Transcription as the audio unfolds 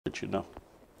let you know.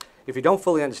 If you don't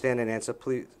fully understand an answer,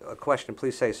 a question,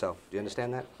 please say so. Do you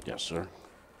understand that? Yes, sir.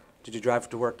 Did you drive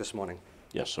to work this morning?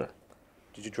 Yes, sir.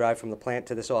 Did you drive from the plant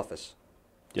to this office?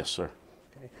 Yes, sir.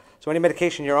 Okay. So any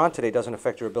medication you're on today doesn't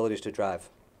affect your abilities to drive?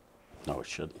 No, it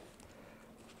shouldn't.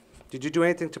 Did you do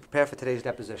anything to prepare for today's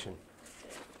deposition?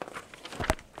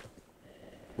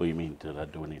 What do you mean, did I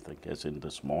do anything? As in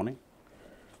this morning?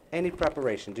 Any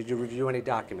preparation? Did you review any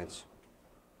documents?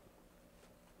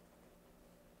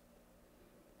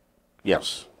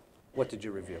 Yes. What did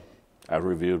you review? I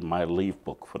reviewed my leave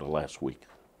book for the last week.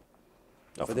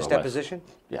 For this deposition?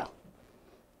 Yeah.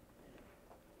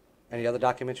 Any other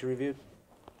documents you reviewed?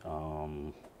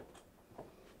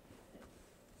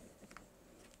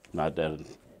 Not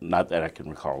that I can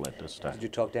recall at this time. Did you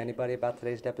talk to anybody about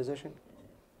today's deposition?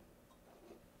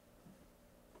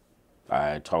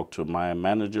 I talked to my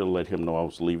manager, let him know I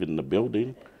was leaving the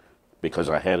building because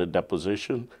I had a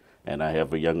deposition, and I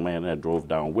have a young man that drove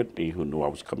down with me who knew I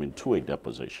was coming to a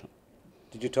deposition.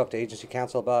 Did you talk to agency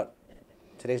counsel about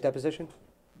today's deposition?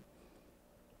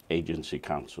 Agency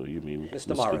counsel, you mean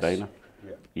Mr. Morris? Dana?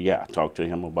 Yeah, I talked to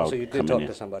him about So you did coming talk in.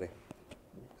 to somebody?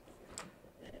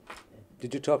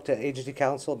 Did you talk to agency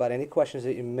counsel about any questions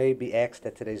that you may be asked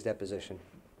at today's deposition?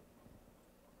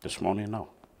 This morning, no.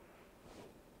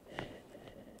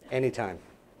 Anytime.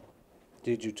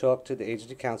 Did you talk to the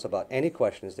agency counsel about any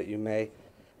questions that you may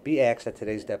be asked at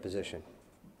today's deposition?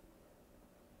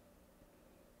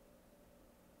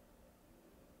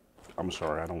 I'm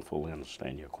sorry, I don't fully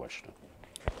understand your question.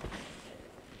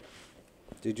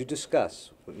 Did you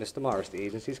discuss with Mr. Morris, the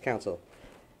agency's counsel,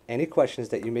 any questions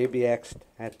that you may be asked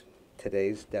at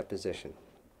today's deposition?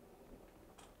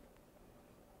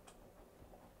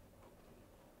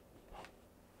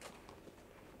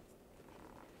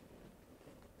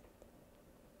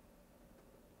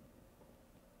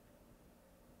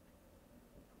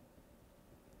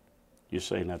 You're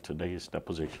saying that today's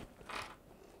deposition?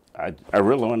 I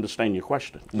really don't understand your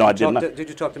question. No, I did not. Did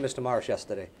you talk to Mr. Morris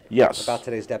yesterday? Yes. About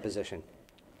today's deposition?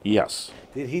 Yes.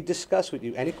 Did he discuss with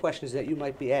you any questions that you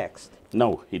might be asked?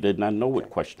 No, he did not know what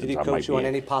questions Did he I might coach you on be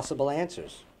any asked. possible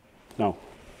answers? No.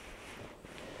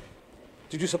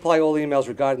 Did you supply all emails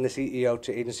regarding this EEO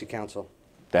to agency counsel?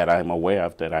 That I'm aware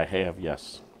of, that I have,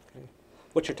 yes. Okay.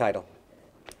 What's your title?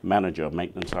 Manager of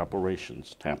Maintenance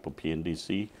Operations, Tampa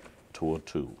PNDC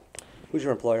 202. Who's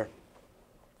your employer?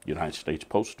 United States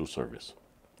Postal Service.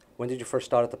 When did you first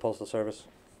start at the Postal Service?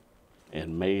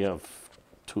 In May of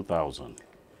 2000.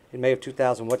 In May of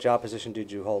 2000, what job position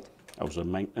did you hold? I was a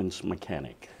maintenance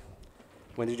mechanic.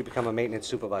 When did you become a maintenance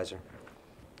supervisor?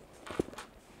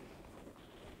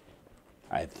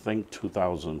 I think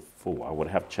 2004. I would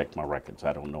have to check my records.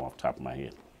 I don't know off the top of my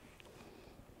head.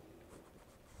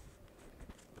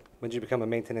 When did you become a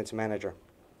maintenance manager?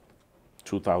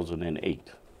 2008.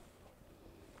 Do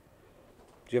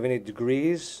you have any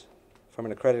degrees from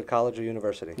an accredited college or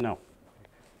university? No.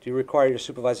 Do you require your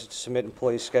supervisors to submit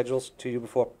employee schedules to you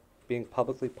before being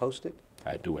publicly posted?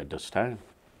 I do at this time.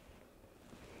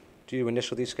 Do you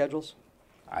initial these schedules?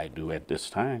 I do at this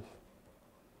time.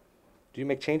 Do you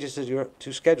make changes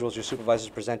to schedules your supervisors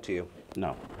present to you?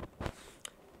 No.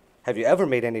 Have you ever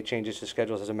made any changes to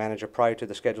schedules as a manager prior to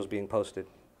the schedules being posted?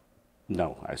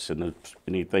 No. I said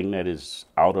anything that is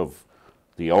out of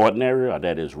the ordinary or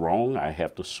that is wrong, I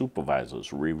have the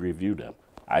supervisors re-review them.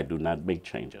 I do not make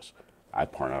changes. I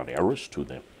point out errors to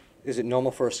them. Is it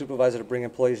normal for a supervisor to bring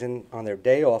employees in on their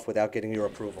day off without getting your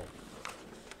approval?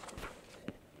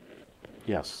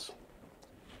 Yes.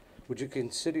 Would you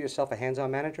consider yourself a hands-on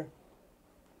manager?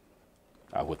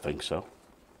 I would think so.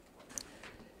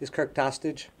 Is Kirk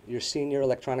Tostage your senior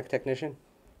electronic technician?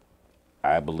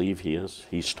 I believe he is.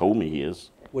 He's told me he is.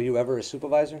 Were you ever a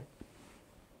supervisor?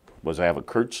 Was I ever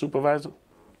Kurt's supervisor?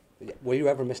 Were you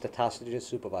ever Mr. Tostage's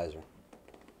supervisor?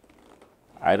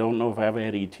 I don't know if I ever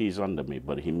had ETs under me,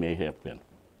 but he may have been.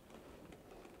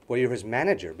 Were you his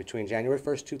manager between January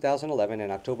 1st, 2011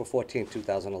 and October 14th,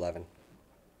 2011?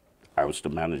 I was the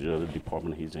manager of the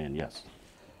department he's in, yes.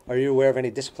 Are you aware of any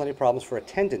disciplinary problems for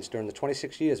attendance during the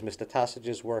 26 years Mr.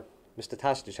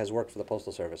 Tostage has worked for the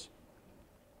Postal Service?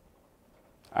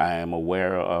 I am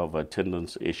aware of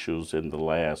attendance issues in the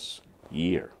last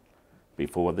year.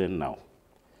 Before then, no.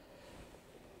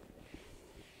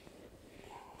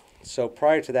 So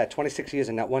prior to that, 26 years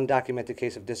and not one documented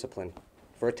case of discipline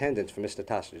for attendance for Mr.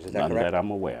 Tostage, is that None correct? that I'm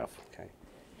aware of. Okay.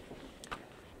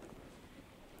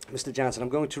 Mr. Johnson, I'm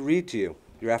going to read to you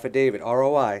your affidavit,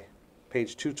 ROI,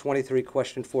 page 223,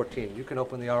 question 14. You can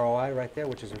open the ROI right there,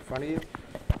 which is in front of you.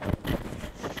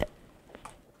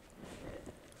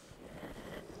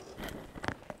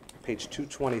 Page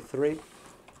 223.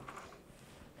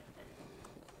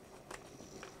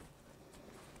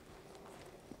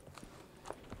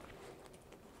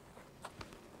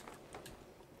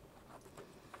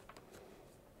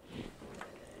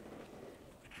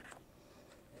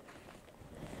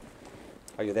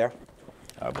 Are you there?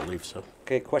 I believe so.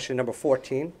 Okay, question number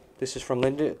 14. This is from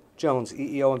Linda Jones,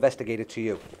 EEO investigator, to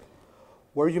you.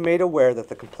 Were you made aware that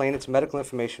the complainant's medical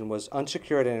information was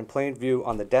unsecured and in plain view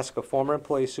on the desk of former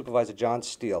employee supervisor John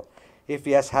Steele? If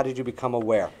yes, how did you become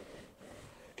aware?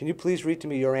 Can you please read to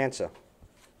me your answer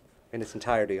in its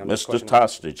entirety on this Mr. question?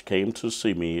 Tostage came to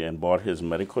see me and brought his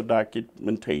medical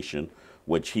documentation,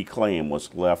 which he claimed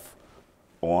was left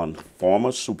on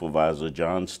former supervisor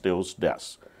John Steele's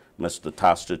desk. Mr.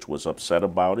 Tostage was upset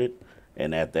about it,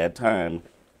 and at that time,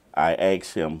 I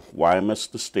asked him why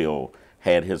Mr. Steele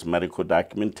had his medical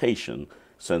documentation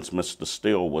since Mr.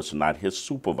 Steele was not his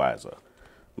supervisor.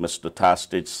 Mr.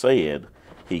 Tostage said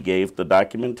he gave the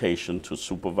documentation to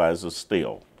Supervisor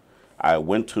Steele. I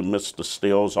went to Mr.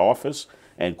 Steele's office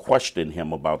and questioned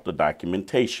him about the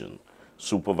documentation.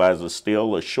 Supervisor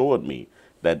Steele assured me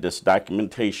that this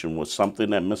documentation was something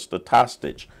that Mr.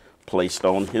 Tostage placed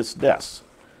on his desk.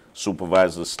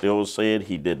 Supervisor Steele said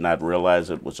he did not realize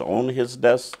it was on his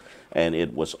desk and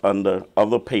it was under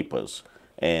other papers,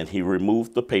 and he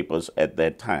removed the papers at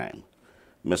that time.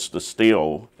 Mr.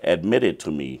 Steele admitted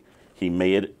to me he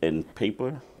made an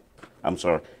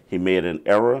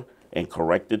error and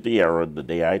corrected the error the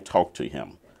day I talked to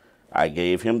him. I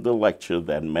gave him the lecture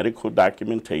that medical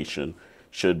documentation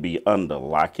should be under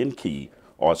lock and key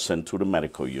or sent to the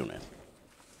medical unit.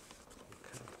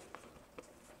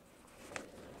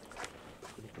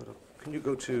 Can you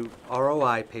go to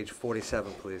ROI, page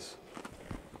 47, please?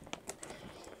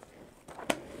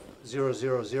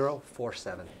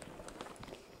 00047.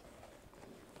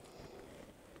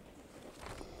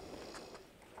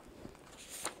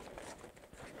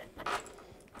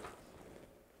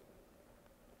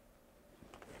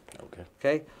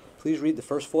 Okay, please read the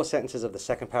first 4 sentences of the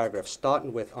second paragraph,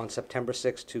 starting with on September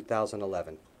 6,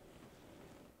 2011.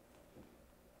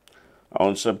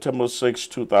 On September 6,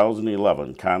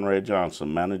 2011, Conrad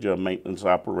Johnson, manager of maintenance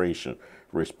operation,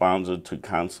 responded to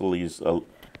Consulee's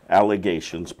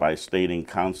allegations by stating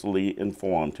Consulee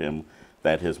informed him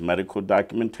that his medical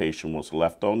documentation was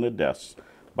left on the desk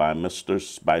by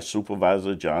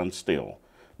Supervisor John Steele.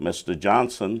 Mr.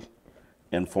 Johnson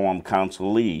informed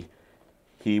Consulee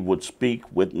he would speak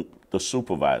with the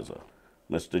supervisor.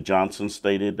 Mr. Johnson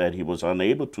stated that he was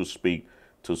unable to speak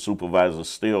to Supervisor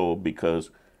Steele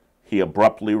because he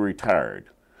abruptly retired.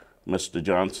 Mr.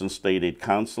 Johnson stated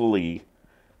Consulee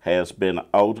has been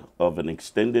out of an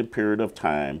extended period of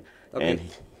time. Okay,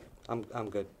 and I'm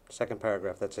good. Second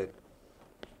paragraph, that's it.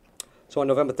 So on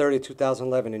November 30,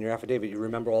 2011, in your affidavit, you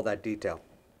remember all that detail?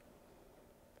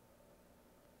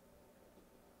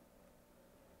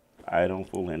 I don't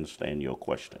fully understand your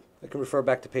question. I can refer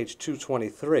back to page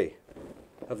 223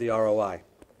 of the ROI.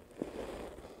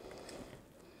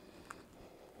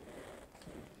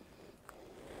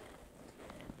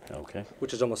 Okay.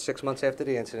 Which is almost 6 months after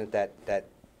the incident. That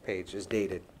page is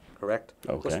dated, correct?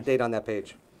 Okay. What's the date on that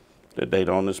page? The date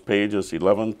on this page is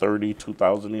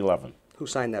 11/30/2011. Who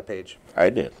signed that page? I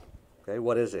did. Okay,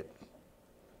 what is it?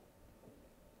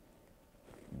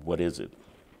 What is it?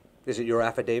 Is it your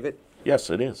affidavit? Yes,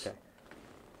 it is. Okay.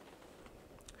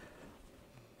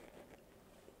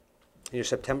 Your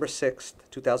September 6th,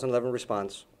 2011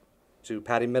 response to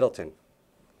Patty Middleton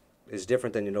is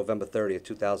different than your November 30th,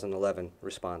 2011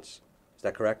 response. Is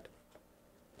that correct?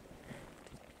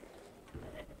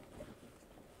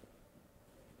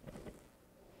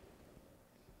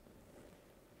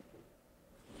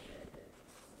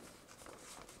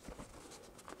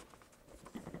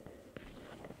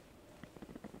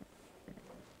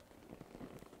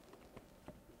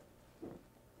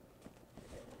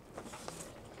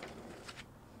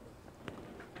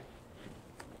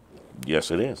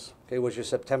 Yes, it is. Okay, was your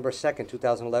September 2nd,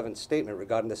 2011 statement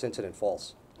regarding this incident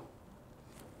false?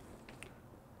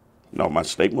 No, my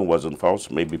statement wasn't false.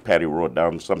 Maybe Patty wrote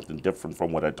down something different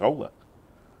from what I told her.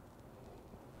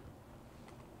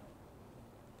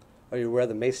 Are you aware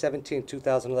the May 17,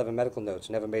 2011 medical notes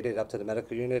never made it up to the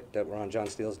medical unit that were on John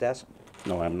Steele's desk?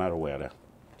 No, I'm not aware of that.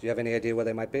 Do you have any idea where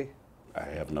they might be? I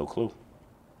have no clue.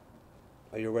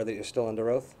 Are you aware that you're still under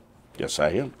oath? Yes, I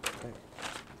am. Okay.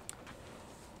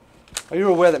 Are you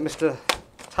aware that Mr.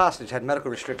 Tostage had medical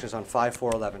restrictions on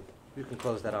 5/4/11? You can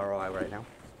close that ROI right now.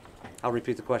 I'll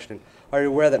repeat the question. Are you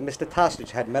aware that Mr.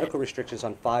 Tostage had medical restrictions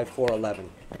on 5/4/11?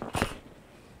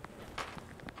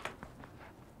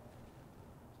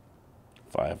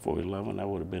 5/4/11, that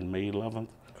would have been May 11th?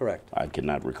 Correct. I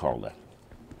cannot recall that.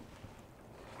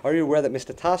 Are you aware that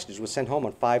Mr. Tostage was sent home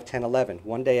on 5/10/11,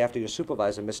 one day after your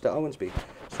supervisor, Mr. Owensby,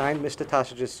 signed Mr.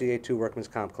 Tostage's CA2 workman's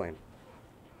comp claim?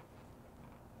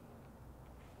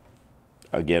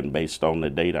 Again, based on the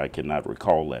date, I cannot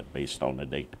recall that based on the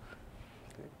date.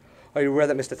 Are you aware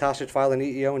that Mr. Tostage filed an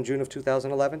EEO in June of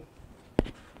 2011?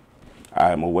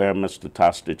 I am aware Mr.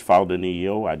 Tostich filed an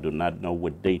EEO. I do not know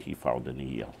what date he filed an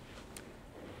EEO.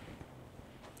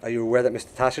 Are you aware that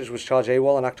Mr. Tostage was charged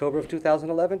AWOL in October of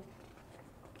 2011?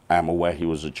 I am aware he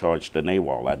was charged an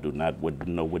AWOL. I do not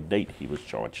know what date he was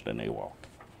charged an AWOL.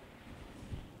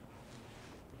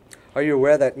 Are you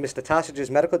aware that Mr. Tostage's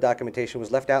medical documentation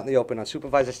was left out in the open on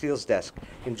Supervisor Steele's desk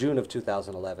in June of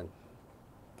 2011?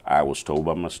 I was told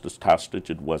by Mr. Tostich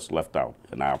it was left out,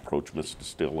 and I approached Mr.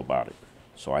 Steele about it.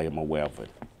 So I am aware of it.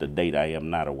 The date I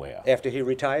am not aware of. After he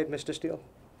retired, Mr. Steele?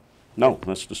 No,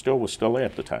 Mr. Steele was still there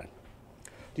at the time.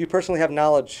 Do you personally have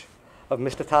knowledge of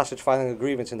Mr. Tostage filing a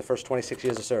grievance in the first 26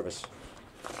 years of service?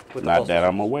 With the Not Postal that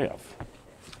I'm Service? aware of.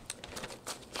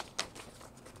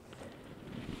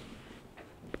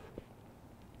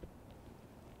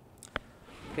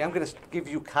 Okay, I'm going to give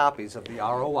you copies of the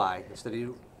ROI instead of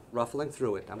you ruffling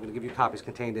through it. I'm going to give you copies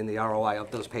contained in the ROI of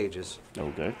those pages.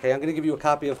 Okay. Okay, I'm going to give you a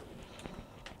copy of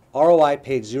ROI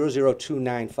page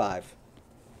 00295.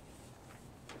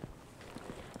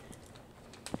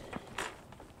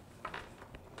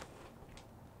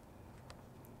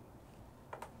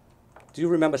 Do you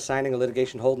remember signing a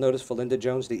litigation hold notice for Linda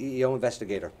Jones, the EEO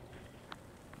investigator?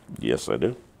 Yes, I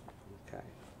do. Okay.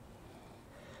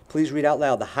 Please read out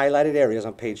loud the highlighted areas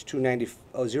on page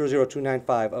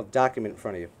 00295 of document in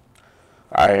front of you.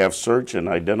 I have searched and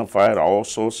identified all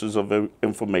sources of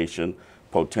information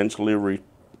potentially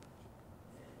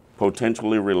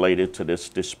related to this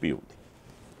dispute.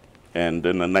 And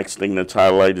then the next thing that's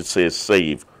highlighted says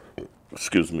save.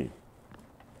 Excuse me.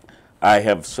 I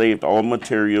have saved all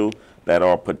material that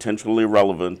are potentially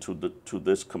relevant to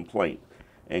this complaint,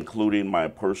 including my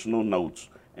personal notes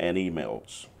and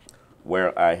emails.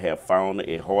 Where I have found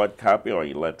a hard copy or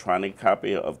electronic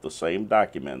copy of the same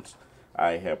documents,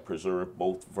 I have preserved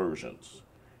both versions,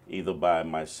 either by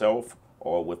myself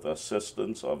or with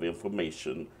assistance of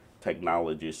information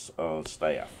technology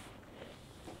staff.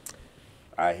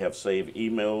 I have saved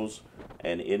emails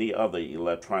and any other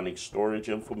electronic storage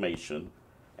information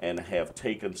and have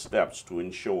taken steps to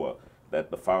ensure that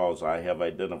the files I have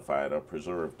identified are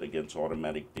preserved against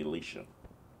automatic deletion.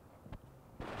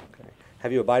 Okay.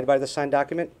 Have you abided by the signed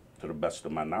document? To the best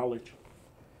of my knowledge,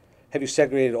 Have you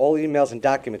segregated all emails and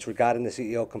documents regarding the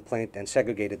CEO complaint and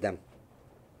segregated them?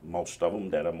 most of them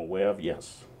that I'm aware of,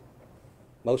 yes.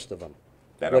 Most of them.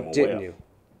 That What I'm aware didn't of. you?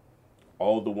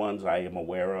 All the ones I am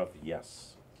aware of,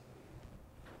 yes.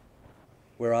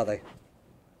 Where are they?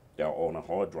 They're on a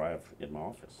hard drive in my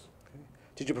office.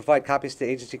 Did you provide copies to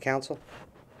agency counsel?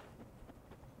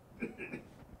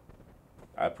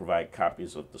 I provide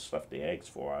copies of the stuff they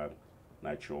ask for. I'm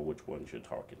not sure which ones you're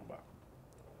talking about.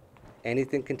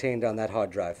 Anything contained on that hard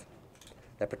drive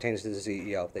that pertains to the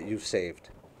CEO that you've saved?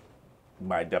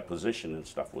 My deposition and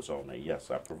stuff was on there. Yes,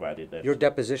 I provided that. Your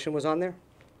deposition was on there?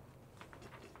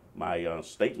 My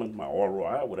statement, my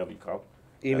ROI, whatever you call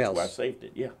it. Emails. That's why I saved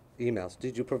it, yeah. Emails.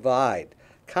 Did you provide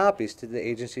copies to the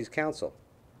agency's counsel?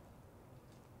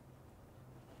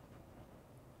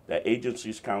 The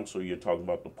agency's counsel, you're talking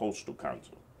about the Postal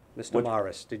Council. Mr. What-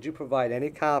 Morris, did you provide any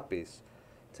copies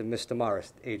to Mr.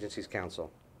 Morris, agency's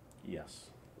counsel? Yes.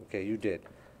 Okay, you did.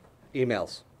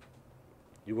 Emails.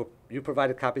 You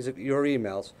provided copies of your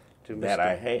emails to Mr. That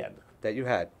I had. That you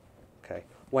had. Okay.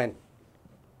 When?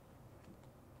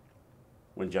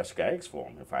 When Jessica asked for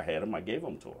them. If I had them, I gave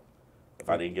them to her. If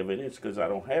I didn't give it, it's because I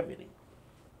don't have any.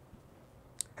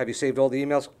 Have you saved all the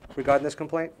emails regarding this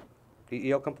complaint?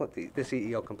 EEO complaint? This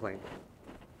EEO complaint.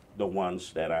 The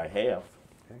ones that I have,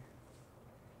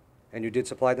 And you did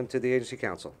supply them to the agency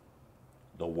counsel?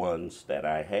 the ones that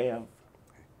I have,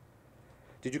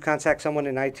 Did you contact someone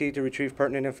in IT to retrieve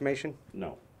pertinent information?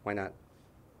 no, Why not?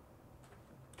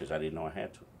 because I didn't know I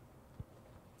had to.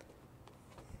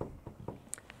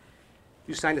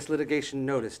 You signed this litigation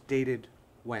notice dated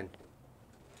when?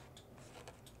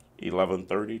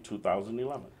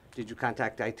 11/30/2011. Did you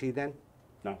contact IT then?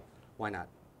 No, Why not?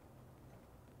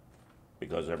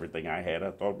 because everything I had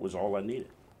I thought was all I needed.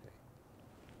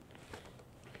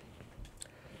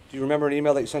 Do you remember an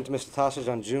email that you sent to Mr.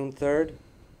 Tostage on June 3rd,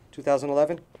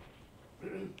 2011?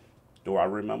 Do I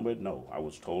remember it? No. I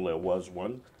was told there was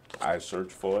one. I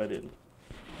searched for it and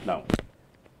no.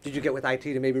 Did you get with IT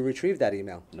to maybe retrieve that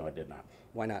email? No, I did not.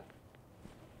 Why not?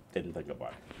 Didn't think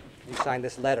about it. You signed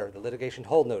this letter, the litigation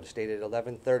hold notice dated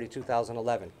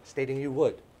 11/30/2011, stating you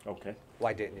would. Okay.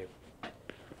 Why didn't you?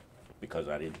 Because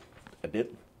I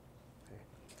didn't.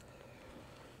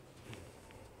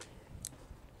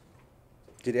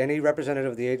 Did any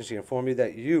representative of the agency inform you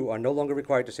that you are no longer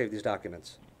required to save these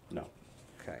documents? No.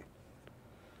 Okay.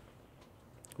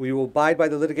 Will you abide by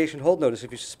the litigation hold notice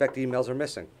if you suspect emails are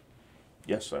missing?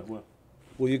 Yes, I will.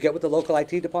 Will you get with the local IT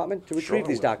department to Sure retrieve I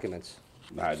these will. documents?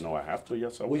 I know I have to,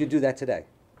 yes, I Will will. you do that today?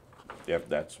 If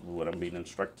that's what I'm being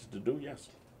instructed to do, yes.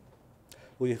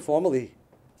 Will you formally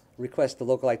request the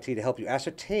local IT to help you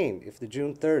ascertain if the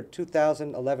June 3rd,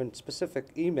 2011 specific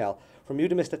email from you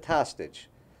to Mr. Tostage,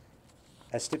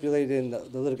 as stipulated in the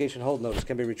litigation hold notice,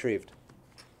 can be retrieved?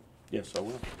 Yes, I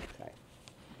will. Okay.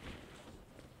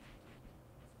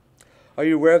 Are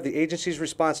you aware of the agency's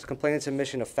response to complainant's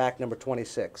admission of fact number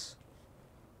 26?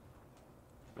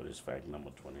 What is fact number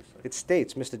 26? It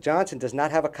states, Mr. Johnson does not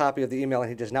have a copy of the email and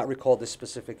he does not recall this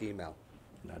specific email.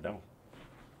 I don't.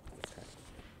 Okay.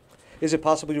 Is it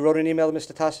possible you wrote an email to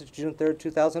Mr. Tostage June 3rd,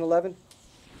 2011?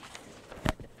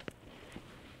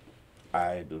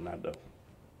 I do not know.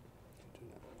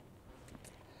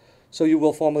 So you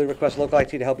will formally request local IT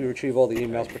to help you retrieve all the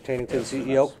emails pertaining to the Yes,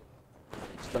 CEO? yes.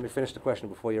 Just let me finish the question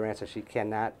before you answer. She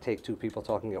cannot take two people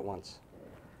talking at once.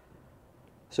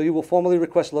 So you will formally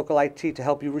request local IT to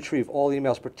help you retrieve all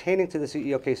emails pertaining to the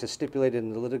CEO case as stipulated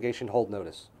in the litigation hold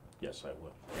notice. Yes, I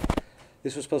will.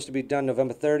 This was supposed to be done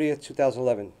November 30th,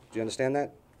 2011. Do you understand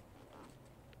that?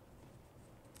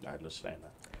 I understand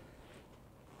that.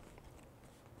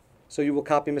 So you will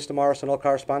copy Mr. Morris on all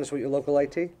correspondence with your local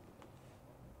IT?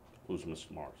 Who's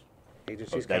Mr. Morris?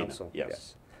 Agency's Dana, counsel.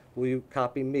 yes. Will you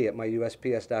copy me at my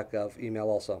USPS.gov email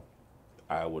also?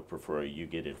 I would prefer you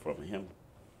get it from him.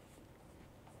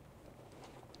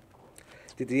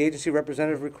 Did the agency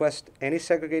representative request any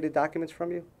segregated documents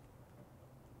from you?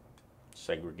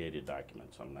 Segregated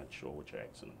documents. I'm not sure what you're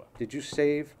asking about. Did you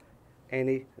save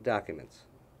any documents?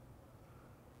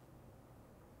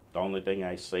 The only thing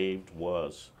I saved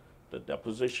was the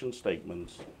deposition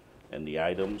statements and the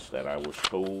items that I was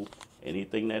told,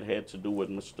 anything that had to do with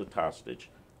Mr. Tostage,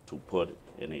 to put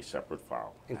in a separate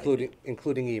file. Including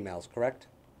emails, correct?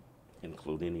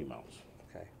 Including emails.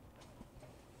 Okay.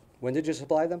 When did you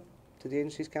supply them to the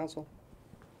agency's counsel?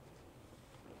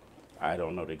 I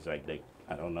don't know the exact date.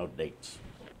 I don't know dates.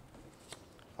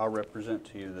 I'll represent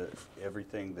to you that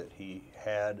everything that he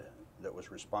had that was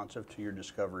responsive to your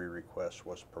discovery request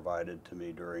was provided to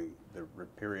me during the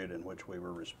period in which we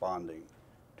were responding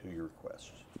to your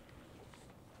requests.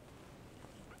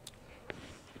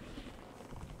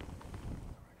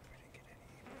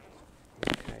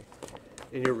 Okay.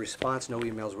 In your response, no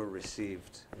emails were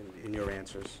received in your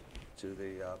answers to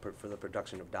the, for the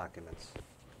production of documents.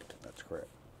 That's correct.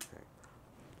 Okay.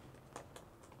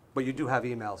 But you do have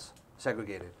emails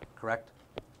segregated, correct?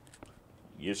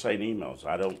 You're saying emails.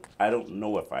 I don't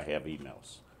know if I have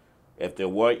emails. If there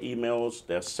were emails,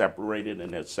 they're separated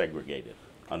and they're segregated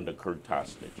under Kirk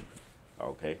Tostage.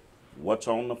 Okay? What's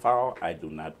on the file, I do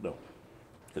not know,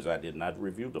 because I did not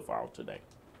review the file today.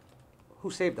 Who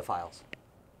saved the files?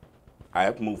 I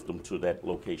have moved them to that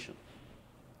location.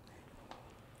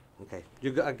 Okay.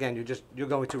 Again, you're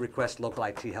going to request local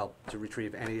IT help to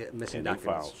retrieve any missing Any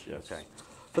documents? files, yes. Okay.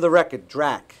 For the record,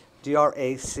 DRAC,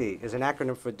 D-R-A-C, is an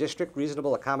acronym for District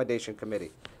Reasonable Accommodation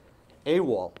Committee.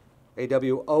 AWOL,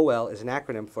 A-W-O-L, is an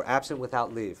acronym for Absent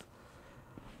Without Leave.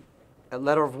 A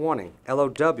letter of warning,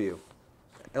 L-O-W.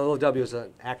 L-O-W is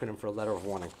an acronym for a letter of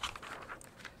warning.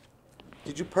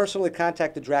 Did you personally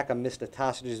contact the DRAC on Mr.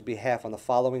 Tosage's behalf on the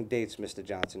following dates, Mr.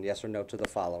 Johnson? Yes or no to the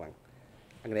following?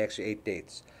 I'm going to ask you 8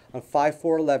 dates. On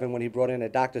 5/4/11, when he brought in a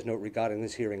doctor's note regarding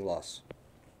his hearing loss.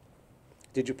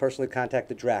 Did you personally contact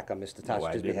the DRAC on Mr. No, I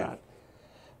Tosage's did behalf? not.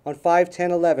 On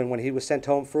 5/10/11, when he was sent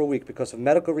home for a week because of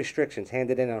medical restrictions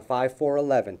handed in on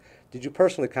 5/4/11, did you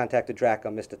personally contact the DRAC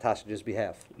on Mr. Tosage's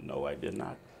behalf? No, I did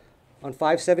not. On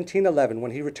 5/17/11,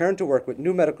 when he returned to work with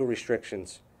new medical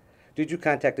restrictions, did you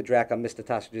contact the DRAC on Mr.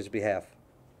 Tosage's behalf?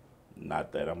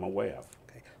 Not that I'm aware of.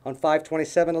 Okay. On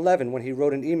 5/27/11, when he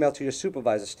wrote an email to your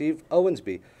supervisor, Steve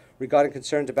Owensby, regarding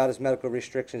concerns about his medical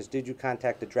restrictions, did you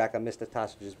contact the DRAC on Mr.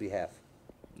 Tosage's behalf?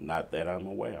 Not that I'm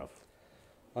aware of.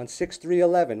 On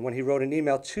 6/3/11, when he wrote an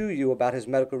email to you about his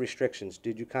medical restrictions,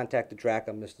 did you contact the DRAC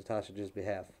on Mr. Tosage's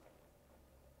behalf?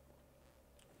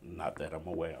 Not that I'm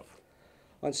aware of.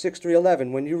 On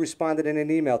 6/3/11, when you responded in an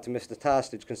email to Mr.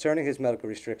 Tostage concerning his medical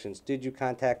restrictions, did you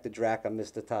contact the DRAC on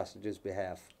Mr. Tosage's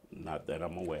behalf? Not that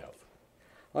I'm aware of.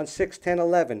 On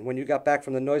 6/10/11, when you got back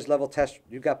from the noise level test,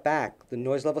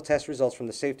 results from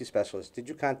the safety specialist, did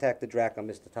you contact the DRAC on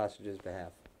Mr. Tosage's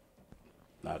behalf?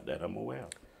 Not that I'm aware of.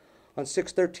 On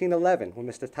 6/13/11, when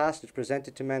Mr. Tostage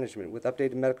presented to management with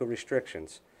updated medical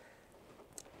restrictions,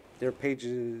 there are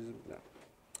pages. No.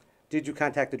 Did you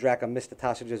contact the DRAC on Mr.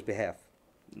 Tosage's behalf?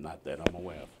 Not that I'm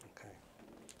aware of. Okay.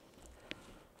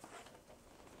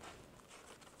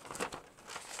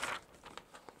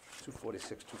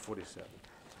 (246, 247).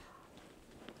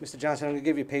 Mr. Johnson, I'm going to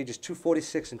give you pages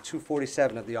 246 and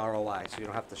 247 of the ROI, so you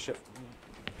don't have to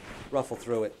ruffle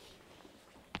through it.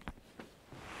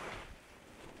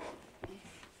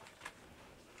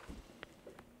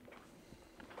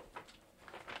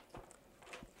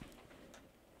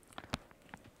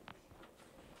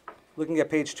 Looking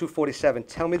at page 247,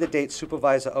 tell me the date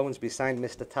Supervisor Owensby signed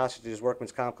Mr. Tosage's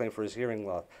workman's comp claim for his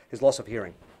loss of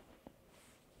hearing.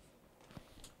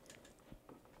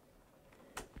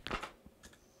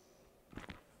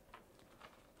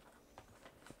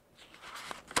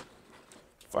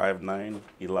 Five nine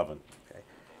 11. Okay.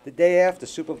 The day after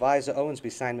Supervisor Owensby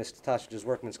signed Mr. Tosage's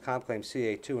workman's comp claim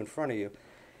CA2 in front of you,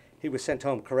 he was sent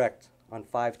home, correct, on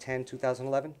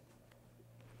 5/10/2011?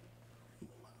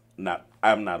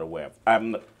 I'm not aware of. I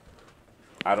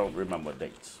don't remember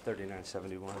dates.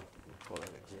 3971. Pull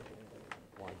that exhibit.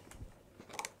 One.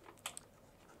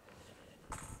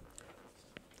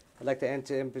 I'd like to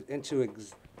enter into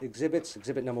exhibits.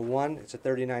 Exhibit number 1, it's a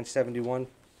 3971,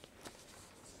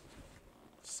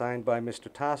 signed by Mr.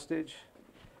 Tostage.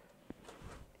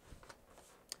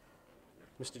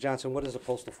 Mr. Johnson, what is a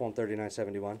postal form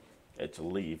 3971? It's a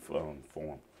leave form,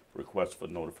 request for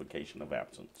notification of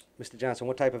absence. Mr. Johnson,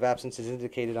 what type of absence is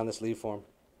indicated on this leave form?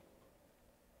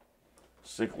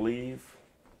 Sick leave,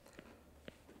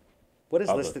 What is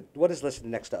Other. listed? What is listed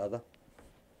next to other?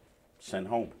 sent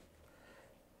home.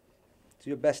 To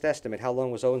your best estimate, how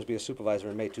long was Owensby a supervisor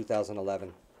in May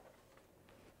 2011?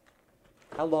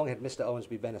 How long had Mr.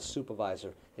 Owensby been a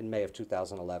supervisor in May of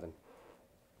 2011?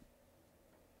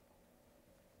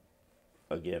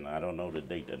 Again, I don't know the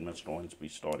date that Mr. Owensby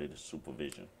started his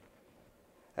supervision.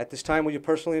 At this time, will you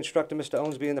personally instruct Mr.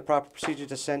 Owensby in the proper procedure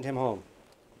to send him home?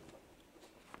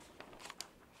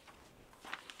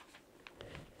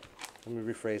 Let me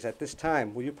rephrase. At this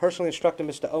time, will you personally instruct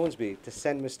Mr. Owensby to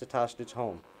send Mr. Tostage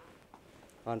home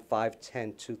on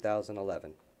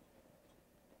 5/10/2011?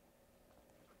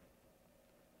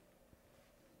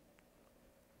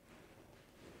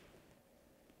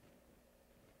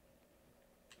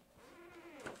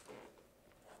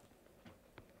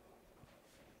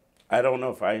 I don't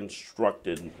know if I gave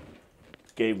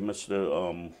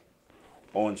Mr.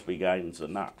 Owensby guidance or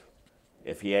not.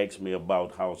 If he asks me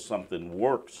about how something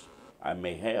works, I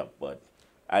may have, but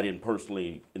I didn't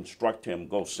personally instruct him,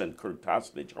 go send Kurt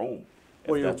Tostage home,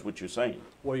 Were if you- that's what you're saying.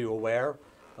 Were you aware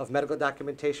of medical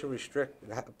documentation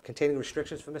containing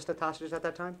restrictions for Mr. Tostage at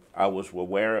that time? I was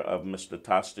aware of Mr.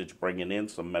 Tostage bringing in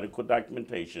some medical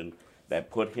documentation that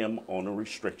put him on a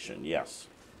restriction, yes.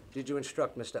 Did you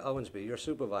instruct Mr. Owensby, your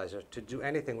supervisor, to do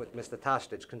anything with Mr.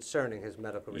 Tostage concerning his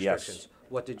medical Yes. restrictions?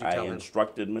 What did you I tell him?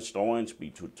 instructed Mr.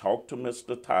 Owensby to talk to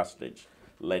Mr. Tostage,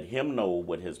 let him know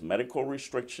what his medical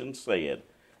restrictions said,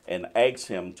 and ask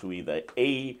him to either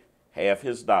A, have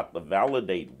his doctor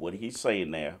validate what he's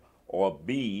saying there, or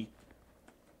B,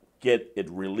 get it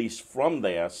released from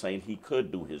there saying he could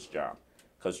do his job.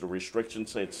 Because the restriction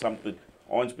said something,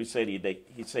 Owensby said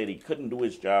he said he couldn't do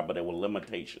his job, but there were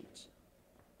limitations.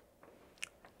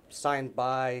 Signed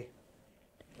by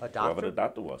a doctor? Whoever the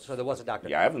doctor was. So there was a doctor?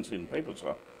 Yeah, I haven't seen the papers,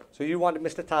 sir. So you wanted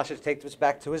Mr. Tostage to take this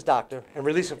back to his doctor and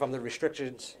release him from the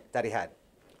restrictions that he had?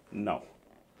 No.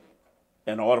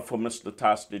 In order for Mr.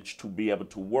 Tostage to be able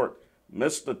to work,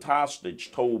 Mr.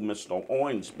 Tostage told Mr.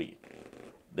 Owensby,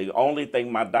 the only thing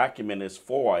my document is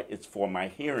for my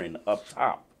hearing up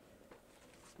top.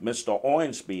 Mr.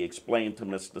 Owensby explained to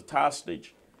Mr.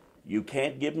 Tostage, you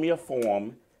can't give me a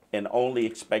form and only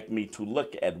expect me to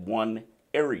look at one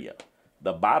area.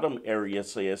 The bottom area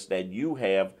says that you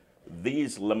have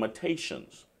these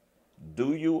limitations.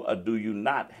 Do you or do you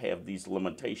not have these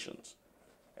limitations?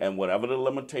 And whatever the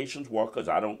limitations were, because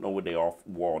I don't know what they all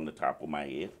were on the top of my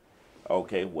head,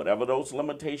 okay, whatever those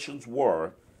limitations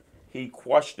were, he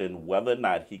questioned whether or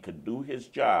not he could do his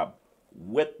job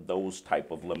with those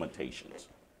type of limitations,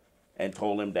 and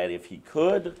told him that if he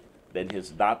could, then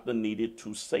his doctor needed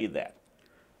to say that.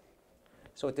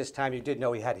 So at this time, you did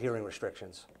know he had hearing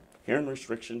restrictions? Hearing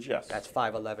restrictions, yes. That's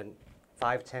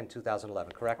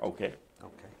 5/10/2011, correct? Okay.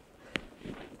 Okay.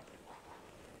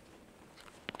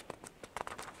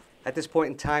 At this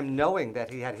point in time, knowing that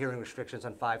he had hearing restrictions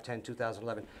on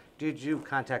 5/10/2011, did you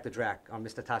contact the DRAC on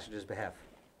Mr. Tosage's behalf?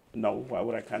 No, why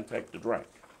would I contact the DRAC?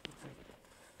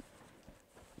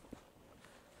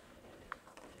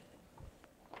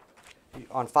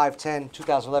 On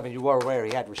 5/10/2011, you were aware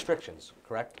he had restrictions,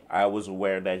 correct? I was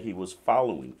aware that he was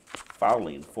filing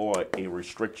for a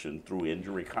restriction through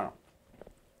injury comp.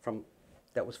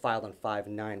 That was filed on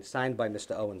 5/9, signed by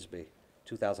Mr. Owensby,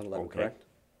 2011, Okay. correct?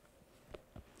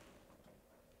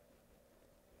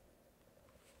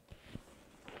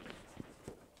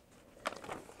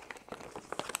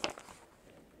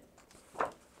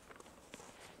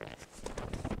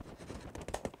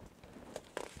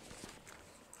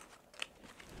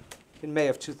 in May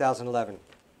of 2011,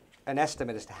 an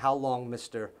estimate as to how long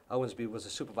Mr. Owensby was a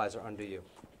supervisor under you?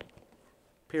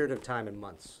 Period of time in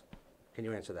months. Can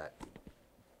you answer that?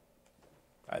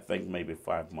 I think maybe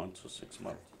 5 months or 6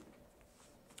 months.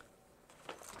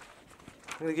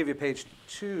 I'm going to give you page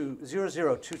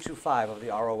 00225 of the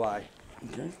ROI.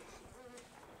 Okay.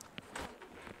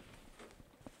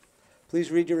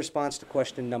 Please read your response to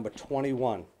question number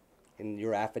 21 in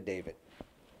your affidavit.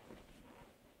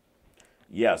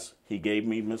 Yes, he gave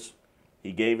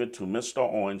it to Mr.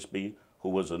 Owensby, who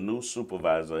was a new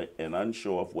supervisor and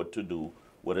unsure of what to do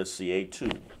with a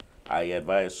CA2. I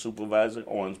advised Supervisor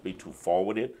Owensby to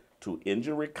forward it to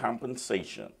injury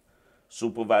compensation.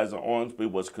 Supervisor Owensby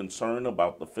was concerned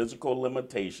about the physical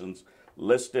limitations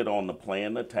listed on the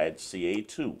plan attached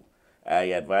CA2. I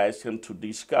advised him to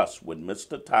discuss with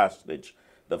Mr. Tostich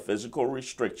the physical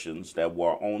restrictions that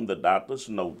were on the doctor's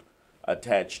note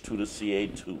attached to the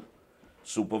CA2.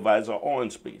 Supervisor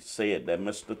Owensby said that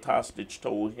Mr. Tostich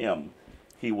told him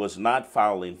he was not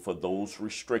filing for those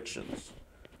restrictions.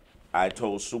 I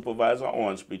told Supervisor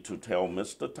Owensby to tell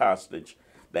Mr. Tostich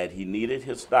that he needed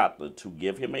his doctor to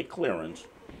give him a clearance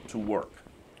to work.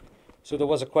 So there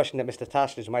was a question that Mr.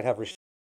 Tostich might have